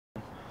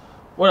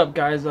What up,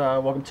 guys?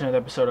 Welcome to another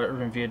episode of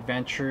Urban V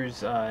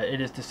Adventures. It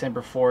is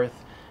December 4th,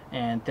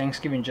 and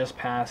Thanksgiving just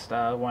passed.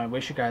 I want to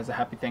wish you guys a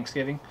happy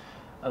Thanksgiving,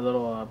 a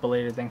little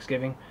belated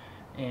Thanksgiving,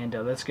 and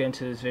let's get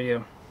into this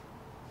video.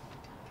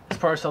 Let's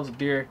pour ourselves a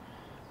beer.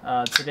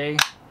 Today,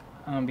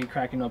 I'm going to be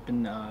cracking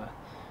open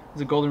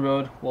the Golden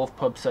Road Wolf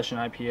Pub Session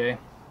IPA.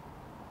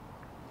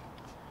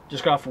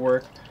 Just got off of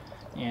work,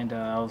 and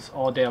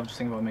all day I was just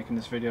thinking about making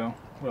this video,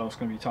 what I was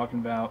going to be talking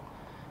about,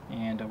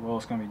 and what I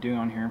was going to be doing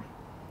on here.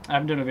 I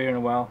haven't done a video in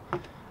a while.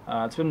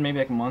 It's been maybe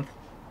like a month.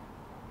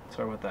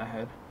 Sorry about that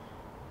head.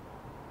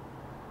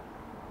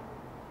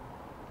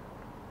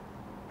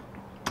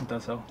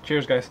 That's so.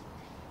 Cheers, guys.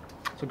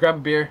 So grab a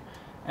beer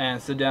and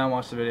sit down and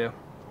watch the video.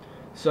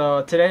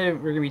 So today we're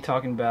going to be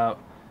talking about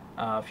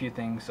a few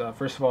things.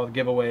 First of all, the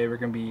giveaway. We're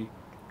going to be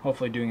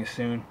hopefully doing it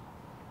soon.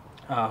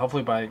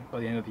 Hopefully by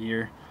the end of the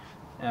year.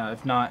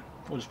 If not,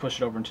 we'll just push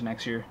it over into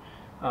next year.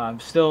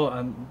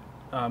 Still,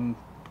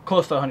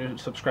 close to 100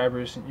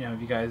 subscribers. You know, if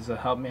you guys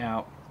help me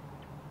out,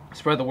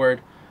 spread the word,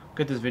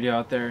 get this video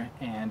out there,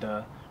 and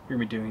we're gonna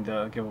be doing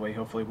the giveaway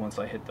hopefully once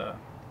I hit the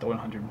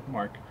 100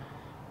 mark.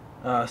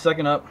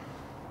 Second up,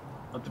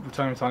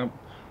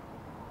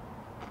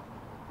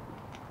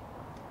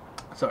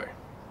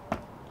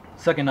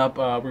 Second up,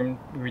 we're gonna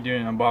be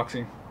doing an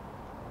unboxing.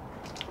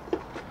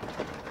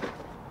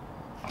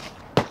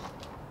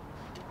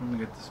 Let me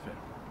get this fit.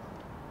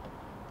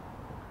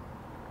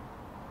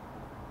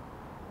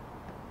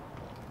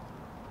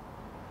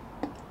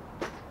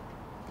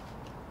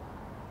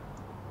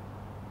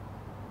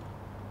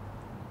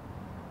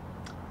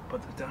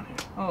 Put this down here.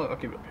 Oh, I'll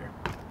keep it up here.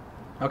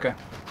 Okay.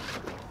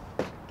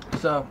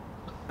 So,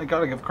 I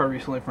got a gift card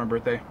recently for my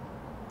birthday,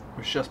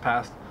 which just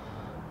passed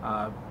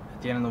at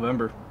the end of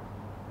November.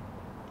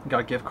 I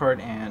got a gift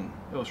card, and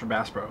it was for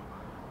Bass Pro.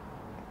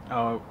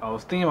 I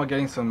was thinking about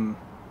getting some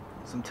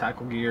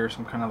tackle gear,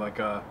 some kind of like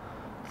a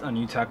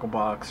new tackle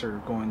box, or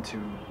going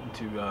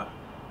into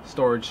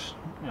storage,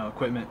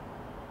 equipment.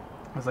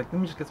 I was like, let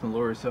me just get some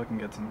lures so I can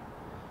get some.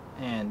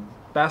 And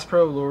Bass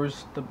Pro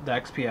lures, the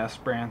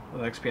XPS brand, or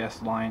the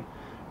XPS line,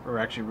 are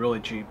actually really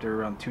cheap. They're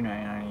around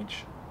 $2.99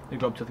 each. They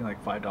go up to I think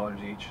like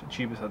 $5 each. The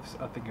cheapest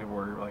I think I've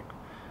ordered like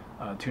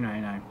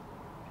 $2.99.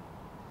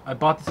 I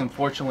bought this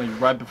unfortunately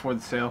right before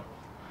the sale,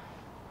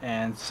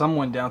 and some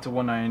went down to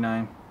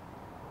 $1.99,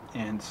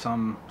 and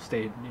some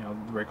stayed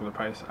the regular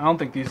price. I don't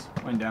think these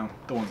went down,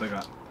 the ones I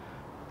got.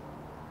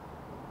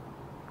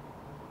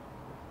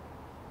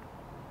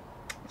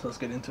 So let's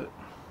get into it.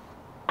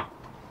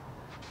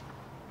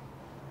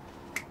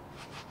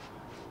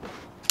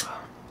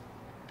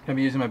 Gonna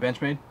be using my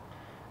Benchmade.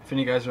 If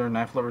any of you guys are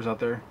knife lovers out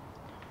there,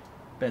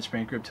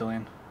 Benchmade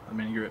Griptilian, a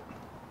mini grip.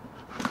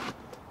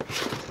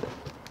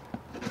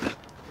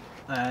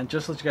 And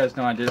just to let you guys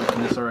know, I did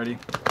open this already,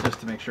 just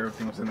to make sure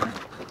everything was in there.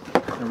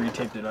 I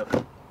re-taped it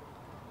up.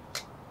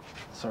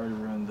 Sorry to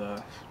ruin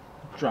the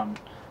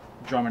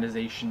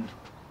dramatization.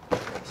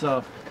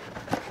 So,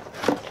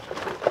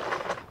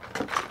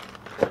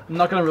 I'm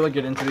not gonna really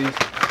get into these.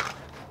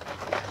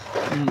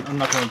 I'm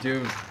not gonna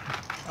do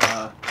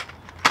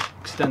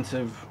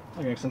extensive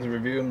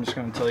review. I'm just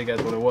going to tell you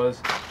guys what it was,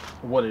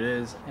 what it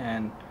is,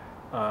 and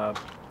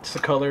just the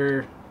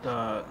color,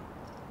 the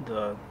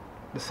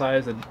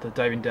size, the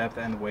diving depth,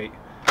 and the weight.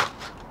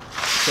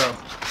 So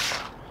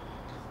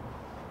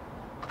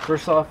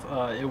first off,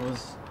 it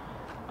was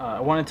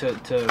I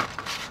wanted to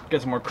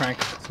get some more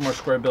crank, some more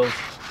square bills.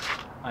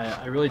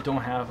 I really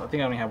don't have. I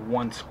think I only have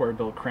one square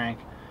bill crank,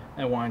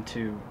 and I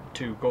wanted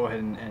to go ahead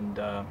and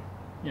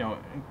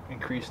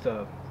increase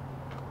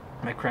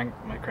my crank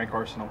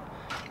arsenal.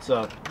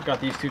 So I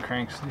got these two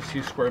cranks, these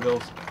two square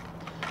bills.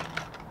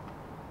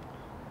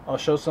 I'll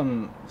show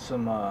some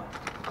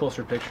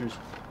closer pictures.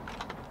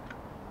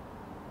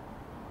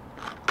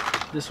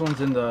 This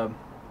one's in the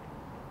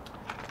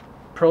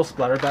pearl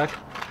splatterback,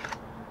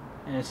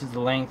 and this is the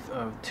length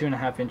of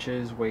 2.5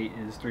 inches. Weight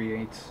is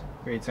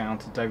 3/8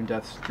 ounce. Diving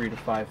depth is 3 to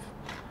 5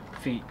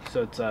 feet.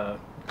 So it's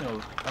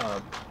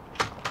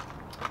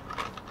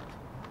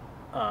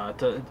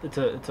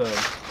it's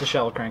a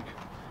shallow crank.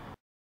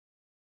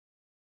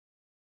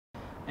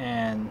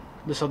 And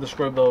this other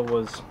square bill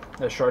was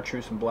a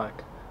chartreuse in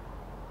black.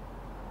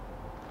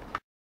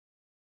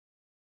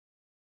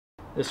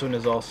 This one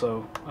is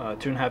also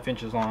 2.5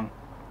 inches long.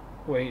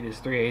 Weight is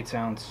 3/8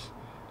 ounce.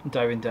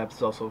 Diving depth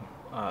is also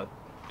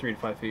 3 to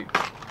 5 feet.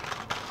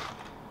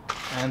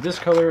 And this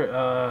color,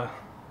 I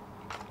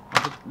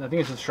think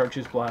it's just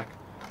chartreuse black.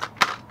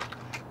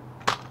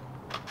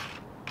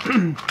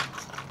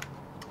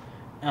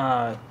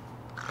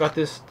 Got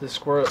this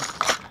squirrel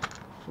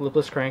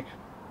lipless crank.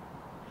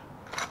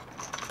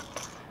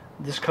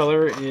 This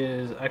color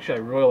is actually,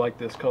 I really like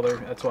this color.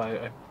 That's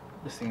why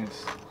this thing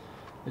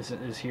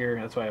is here.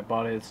 That's why I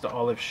bought it. It's the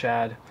olive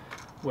shad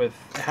with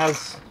it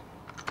has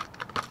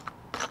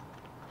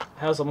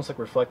almost like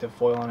reflective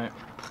foil on it.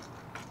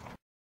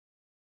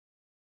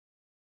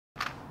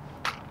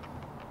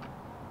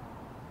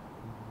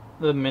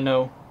 The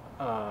minnow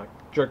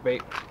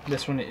jerkbait.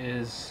 This one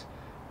is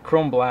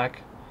chrome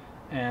black,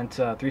 and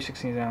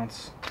 3/16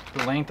 ounce.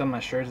 The length on my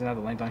shirt doesn't have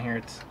the length on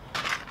here.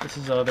 This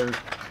is the other.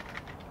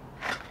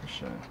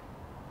 I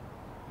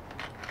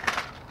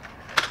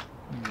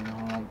don't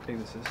know how big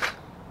this is.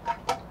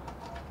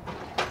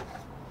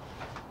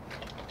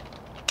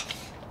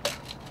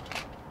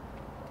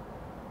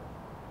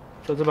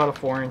 So it's about a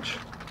 4-inch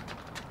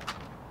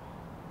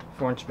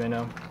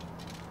minnow.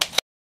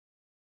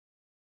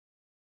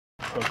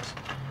 Hooks.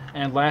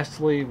 And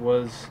lastly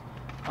was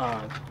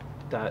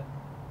that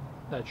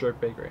jerk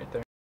bait right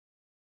there.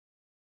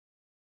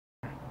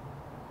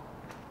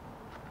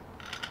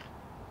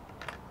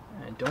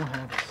 I don't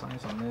have the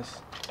size on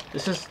this.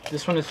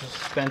 This one is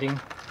suspending.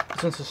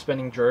 This one's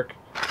suspending jerk.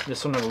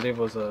 This one I believe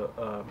was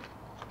a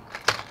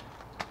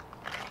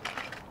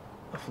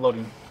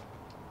floating,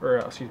 or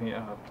excuse me,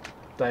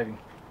 diving.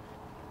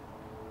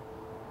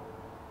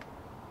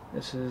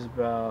 This is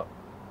about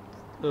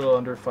a little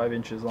under 5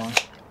 inches long.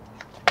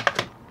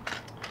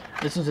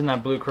 This one's in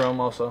that blue chrome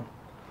also.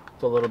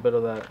 With a little bit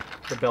of that,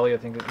 the belly I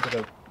think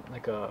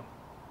like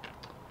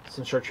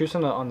some chartreuse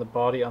on the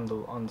body, on the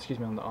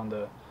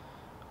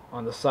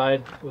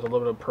side with a little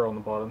bit of pearl on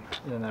the bottom,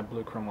 and then that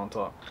blue chrome on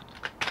top.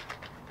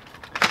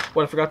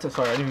 What I forgot to,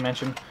 sorry, I didn't even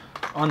mention,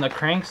 on the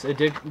cranks it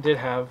did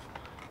have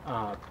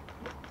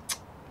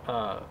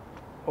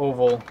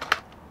oval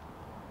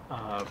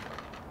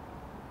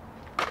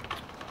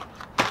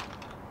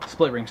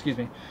split ring, excuse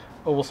me,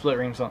 oval split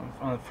rings on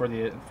for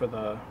the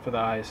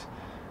eyes.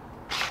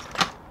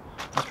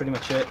 That's pretty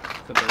much it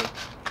for the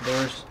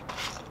lures.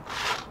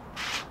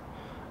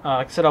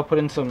 Like I said, I'll put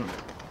in some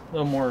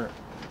little more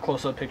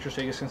close-up pictures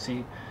so you guys can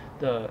see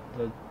the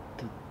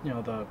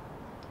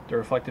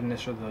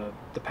reflectiveness or the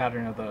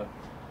pattern of the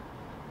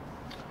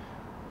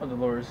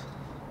lures.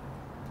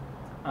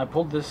 I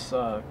pulled this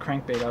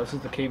crankbait out. This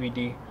is the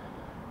KVD.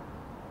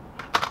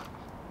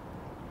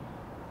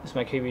 This is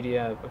my KVD.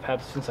 I've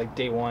had since like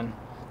day one.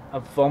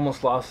 I've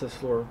almost lost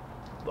this lure,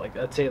 like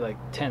I'd say like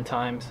 10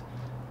 times.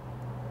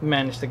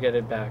 Managed to get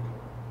it back.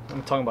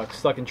 I'm talking about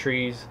stuck in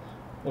trees,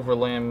 over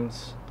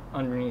limbs,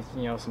 underneath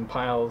some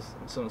piles,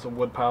 some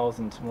wood piles,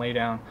 and some lay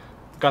down.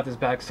 Got this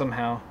back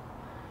somehow.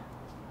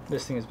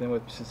 This thing has been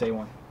with me since day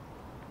one.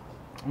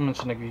 I'm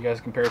just gonna give you guys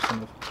a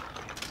comparison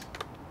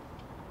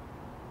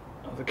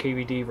of the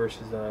KVD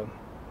versus the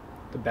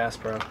Bass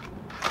Pro.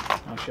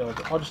 Actually,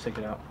 I'll just take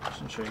it out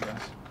just to show you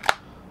guys.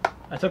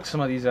 I took some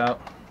of these out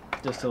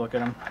just to look at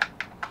them.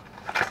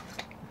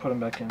 Put them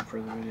back in for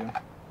the video.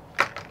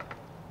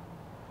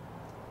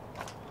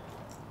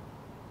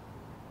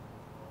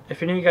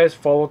 If any of you guys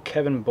follow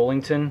Kevin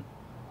Bullington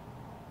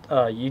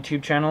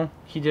YouTube channel,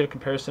 he did a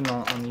comparison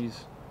on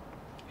these.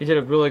 He did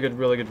a really good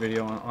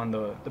video on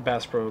the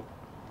Bass Pro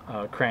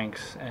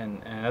cranks,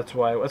 and that's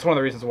one of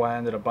the reasons why I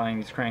ended up buying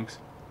these cranks.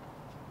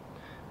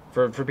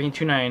 For being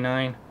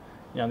 $2.99,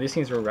 these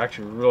things are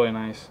actually really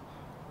nice.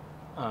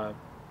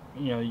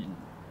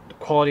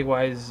 Quality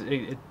wise,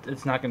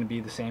 it's not going to be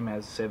the same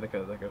as say like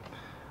a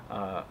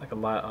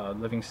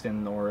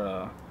Livingston or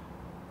a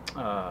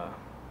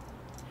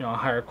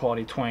higher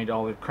quality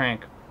 $20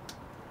 crank,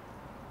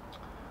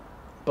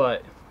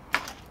 but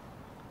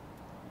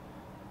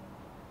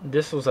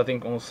this was I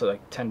think almost like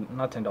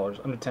not $10,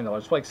 under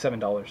 $10, like $7,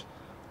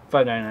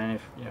 $5.99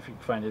 if you can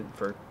find it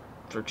for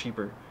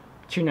cheaper.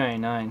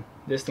 $2.99.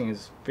 This thing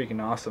is freaking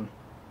awesome.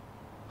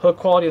 Hook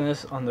quality on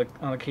this on the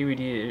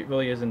KVD, it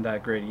really isn't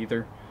that great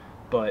either,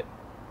 but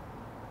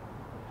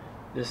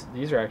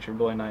these are actually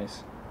really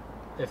nice.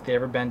 If they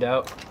ever bend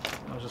out,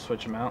 I'll just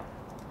switch them out.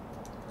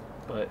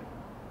 But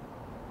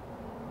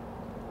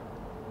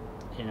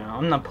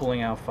I'm not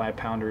pulling out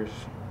 5-pounders.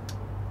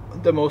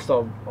 The most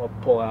I'll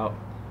pull out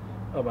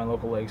of my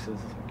local lakes is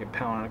like a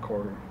pound and a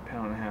quarter,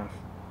 pound and a half.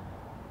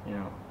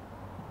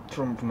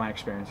 From my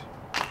experience,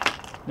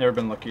 never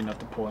been lucky enough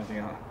to pull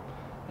anything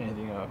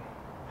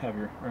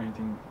heavier or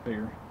anything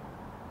bigger.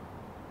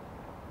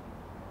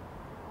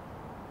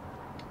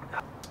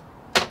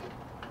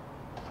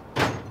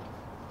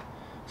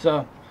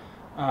 So,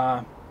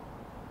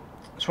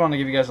 just wanted to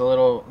give you guys a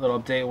little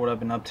update of what I've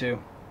been up to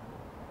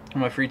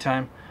in my free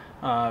time.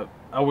 I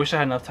wish I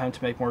had enough time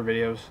to make more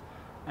videos,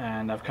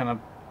 and I've kind of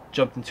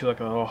jumped into like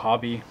a little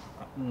hobby.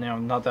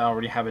 Not that I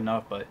already have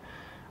enough, but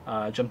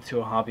jumped into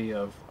a hobby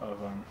of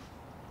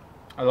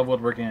I love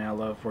woodworking, and I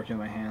love working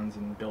with my hands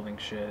and building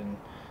shit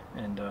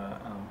and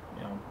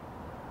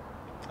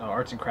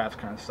arts and crafts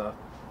kind of stuff.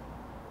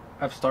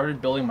 I've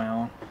started building my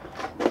own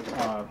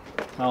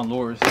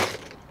lures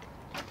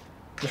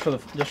just for the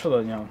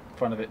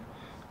fun of it.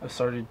 I've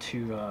started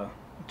to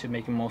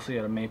make them mostly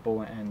out of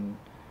maple and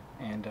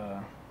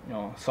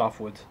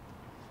softwoods.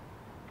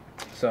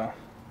 So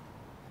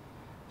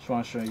just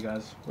want to show you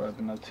guys what I've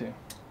been up to.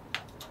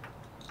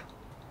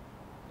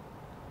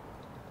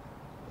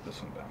 Put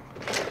this one down.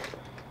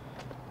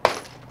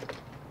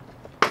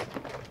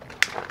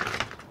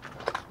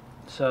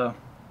 So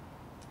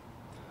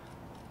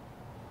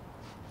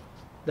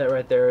that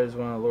right there is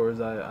one of the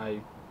lures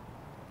I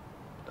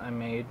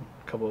made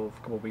a couple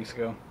weeks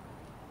ago.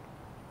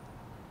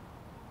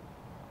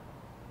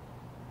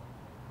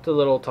 It's a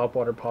little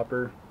topwater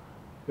popper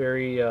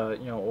Very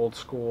old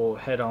school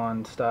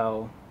head-on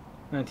style,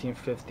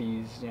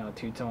 1950s,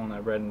 two-tone,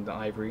 that red and the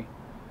ivory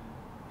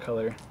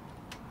color.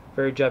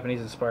 Very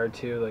Japanese inspired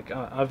too. Like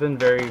I've been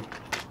very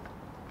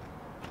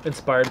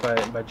inspired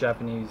by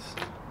Japanese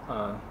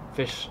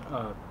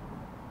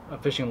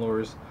fishing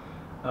lures.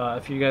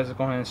 If you guys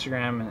go on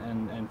Instagram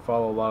and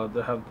follow a lot of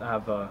they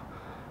have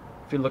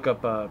if you look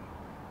up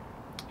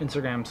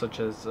Instagram such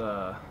as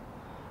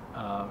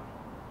I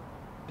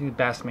think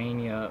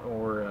Bassmania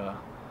or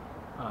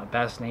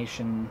Bass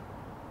Nation,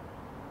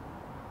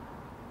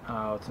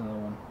 what's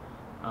another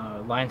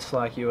one? Line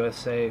Slack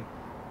USA.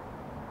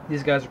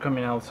 These guys are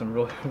coming out with some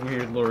really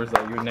weird lures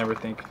that you would never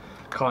think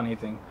caught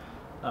anything.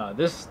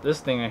 This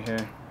thing right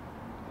here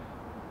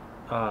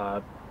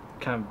kind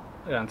of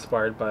got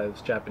inspired by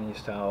this Japanese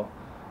style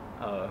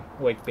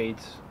wake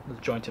baits, the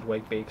jointed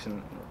wake baits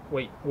and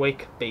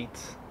wake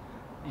baits,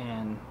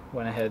 and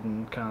went ahead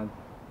and kind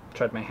of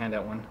tried my hand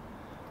at one.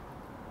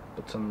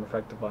 Put some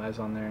reflective eyes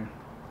on there,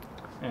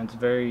 and it's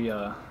very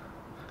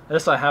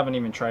this I haven't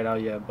even tried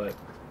out yet, but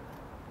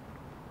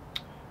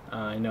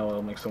I know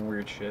it'll make some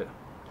weird shit.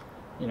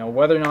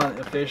 Whether or not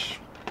a fish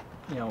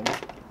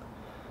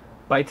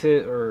bites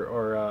it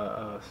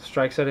or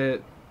strikes at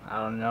it, I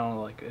don't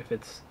know. Like if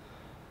it's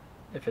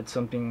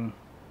something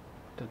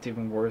that's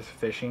even worth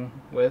fishing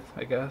with,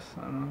 I guess.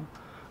 I don't know.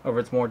 Or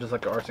if it's more just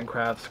like arts and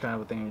crafts kind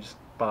of a thing you just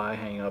buy,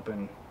 hang up,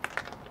 and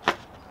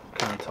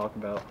kind of talk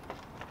about.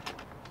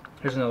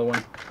 Here's another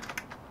one.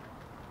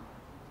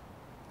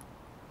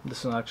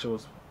 This one actually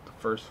was the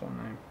first one,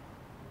 right?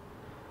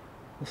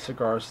 The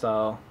cigar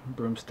style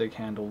broomstick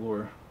handle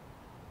lure.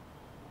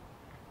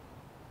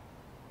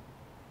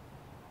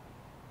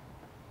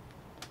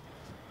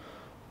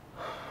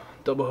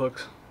 Double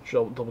hooks,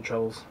 double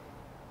trebles.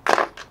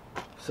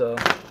 So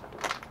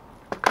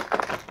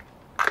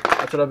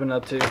that's what I've been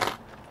up to.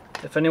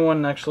 If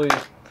anyone actually,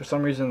 for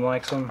some reason,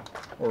 likes them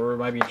or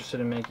might be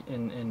interested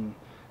in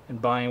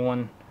buying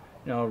one,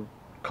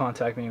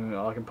 contact me.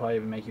 I can probably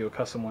even make you a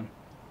custom one.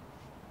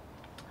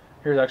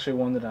 Here's actually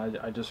one that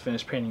I just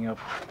finished painting up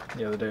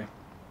the other day.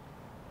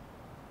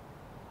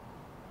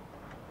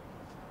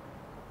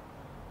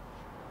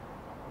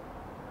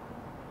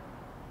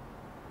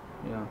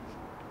 Yeah.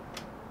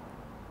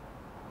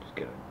 Just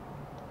get it.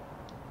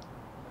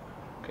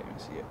 Okay, you can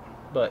see it.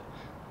 But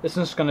this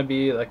is going to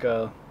be like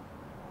a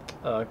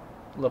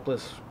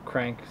lipless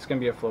crank. It's going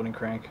to be a floating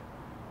crank.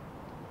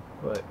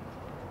 But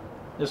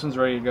this one's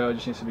ready to go. It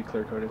just needs to be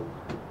clear coated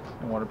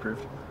and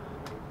waterproofed.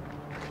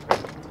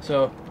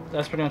 So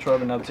that's pretty much what I've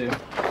been up to.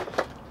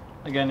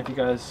 Again, if you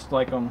guys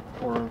like them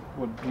or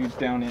would use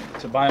down it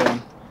to buy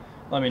one,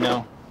 let me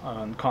know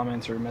in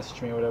comments or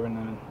message me or whatever, and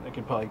then I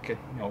could probably get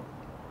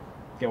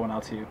one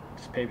out to you.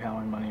 Just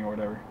PayPal me money or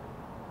whatever.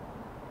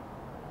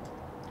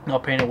 And I'll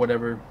paint it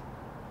whatever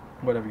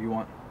you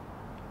want.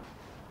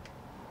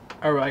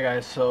 Alright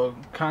guys, so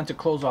kind of to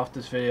close off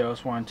this video, I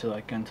just wanted to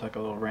get into a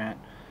little rant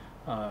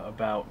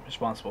about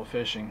responsible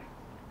fishing.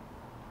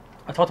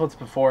 I talked about this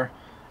before,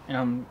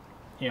 and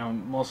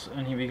most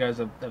any of you guys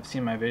have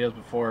seen my videos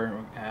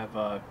before have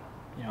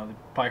they've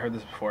probably heard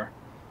this before.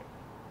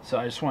 So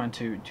I just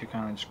wanted to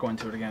kind of just go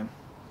into it again.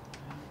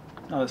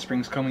 Now the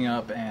spring's coming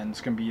up and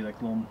it's gonna be it's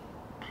gonna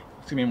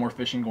be more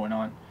fishing going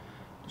on.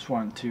 Just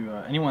wanted to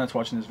anyone that's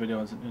watching this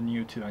video is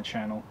new to my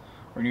channel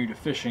or new to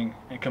fishing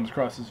and comes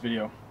across this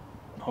video,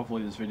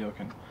 hopefully this video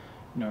can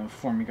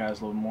inform you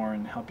guys a little more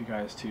and help you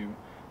guys to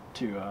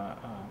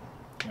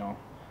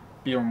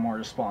be a more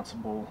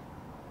responsible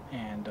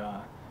and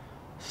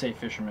safe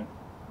fisherman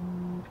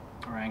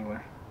or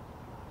angler.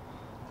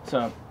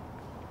 So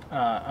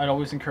I'd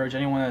always encourage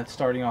anyone that's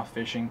starting off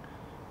fishing,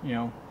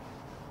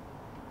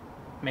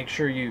 make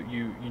sure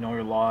you know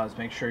your laws.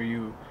 Make sure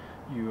you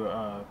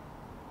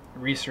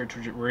research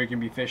where you can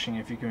be fishing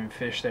if you can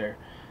fish there.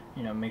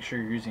 Make sure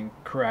you're using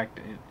correct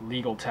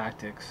legal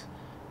tactics.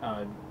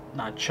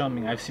 Not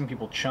chumming. I've seen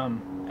people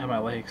chum at my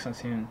lakes. I've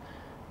seen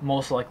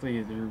most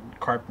likely they're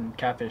carp and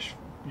catfish,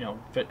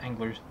 fit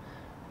anglers,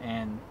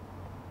 and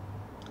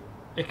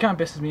it kind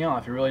of pisses me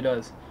off. It really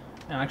does.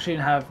 And I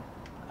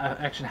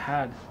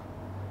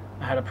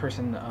had a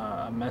person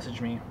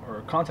message me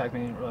or contact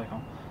me,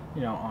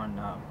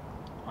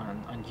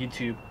 on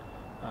YouTube,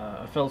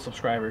 a fellow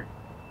subscriber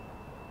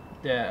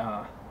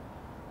that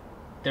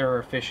they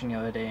were fishing the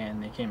other day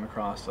and they came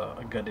across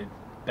a gutted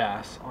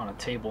bass on a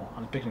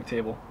picnic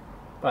table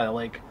by the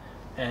lake,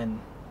 and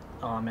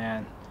oh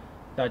man,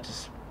 that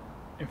just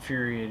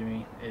infuriated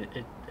me.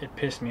 It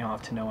pissed me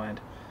off to no end.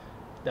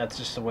 That's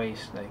just a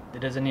waste. It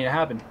doesn't need to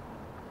happen.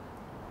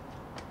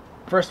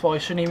 First of all, you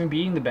shouldn't even be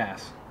eating the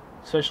bass,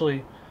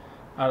 especially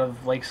out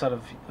of lakes out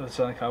of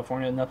Southern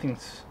California.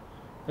 Nothing's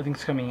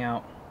coming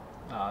out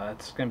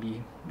that's gonna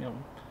be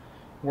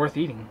worth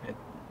eating,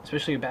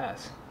 especially a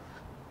bass.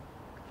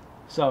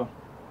 So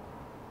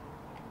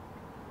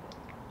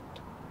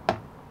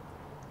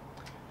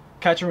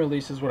catch and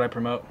release is what I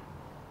promote.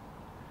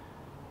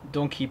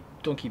 Don't keep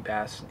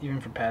bass, even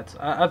for pets.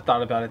 I've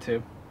thought about it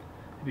too.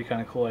 It'd be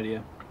kind of a cool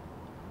idea.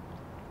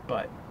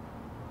 But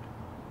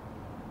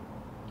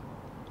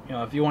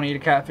know, if you want to eat a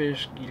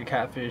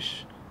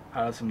catfish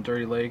out of some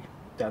dirty lake.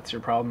 That's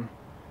your problem.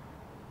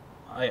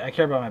 I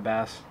care about my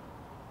bass.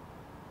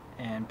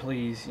 And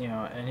please, you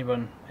know,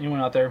 anyone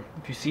out there,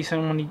 if you see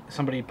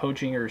somebody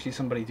poaching or see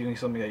somebody doing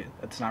something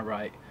that's not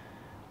right,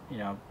 you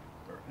know,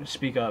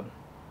 speak up.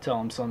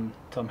 Tell them,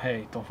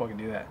 hey, don't fucking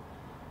do that.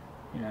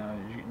 You know,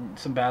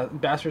 some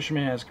bass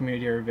fishermen as a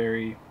community are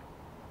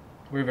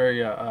we're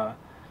very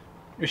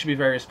we should be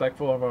very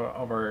respectful of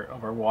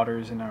our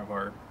waters and of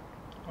our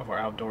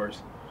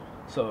outdoors.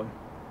 So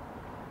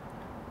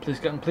please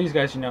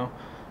guys, you know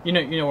what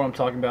I'm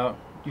talking about.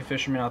 You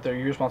fishermen out there,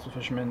 you responsible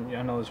fishermen.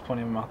 I know there's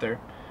plenty of them out there.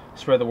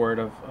 Spread the word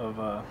of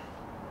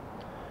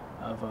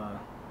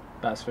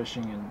bass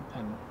fishing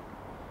and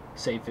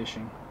safe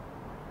fishing.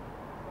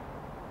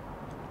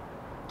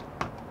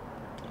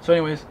 So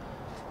anyways,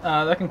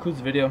 that concludes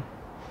the video.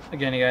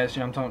 Again, you guys,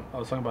 you know, I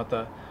was talking about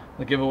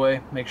the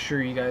giveaway. Make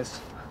sure you guys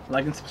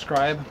like and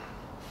subscribe.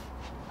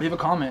 Leave a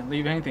comment.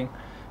 Leave anything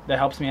that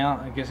helps me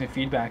out. It gives me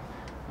feedback,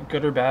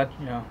 good or bad.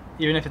 You know,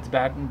 even if it's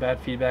bad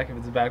feedback, if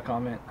it's a bad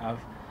comment, I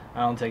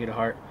don't take it to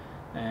heart,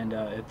 and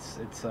it's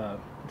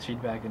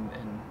feedback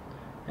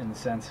in the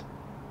sense.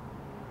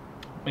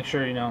 Make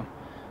sure, you know,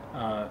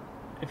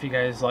 if you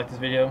guys like this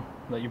video,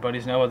 let your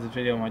buddies know about this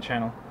video on my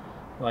channel,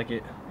 like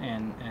it,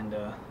 and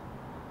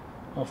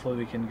hopefully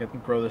we can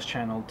grow this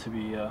channel to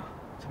be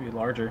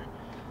larger.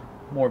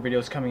 More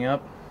videos coming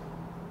up.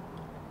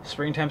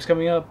 Springtime's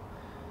coming up.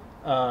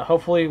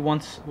 Hopefully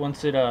once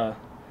it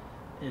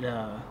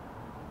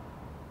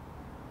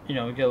you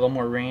know, we get a little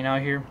more rain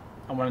out here,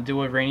 I want to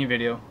do a rainy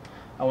video.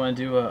 I want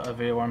to do a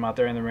video where I'm out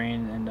there in the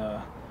rain and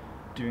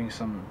doing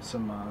some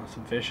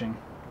fishing.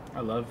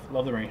 I love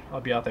the rain.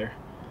 I'll be out there.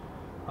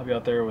 I'll be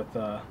out there with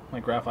my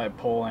graphite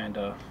pole and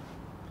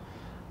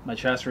my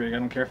chest rig. I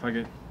don't care if I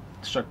get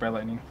struck by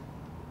lightning.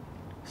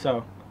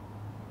 So,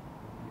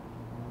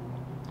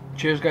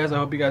 cheers, guys. I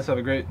hope you guys have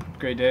a great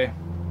day.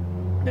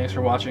 Thanks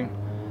for watching.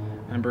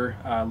 Remember,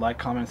 like,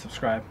 comment, and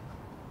subscribe.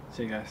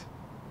 See you guys.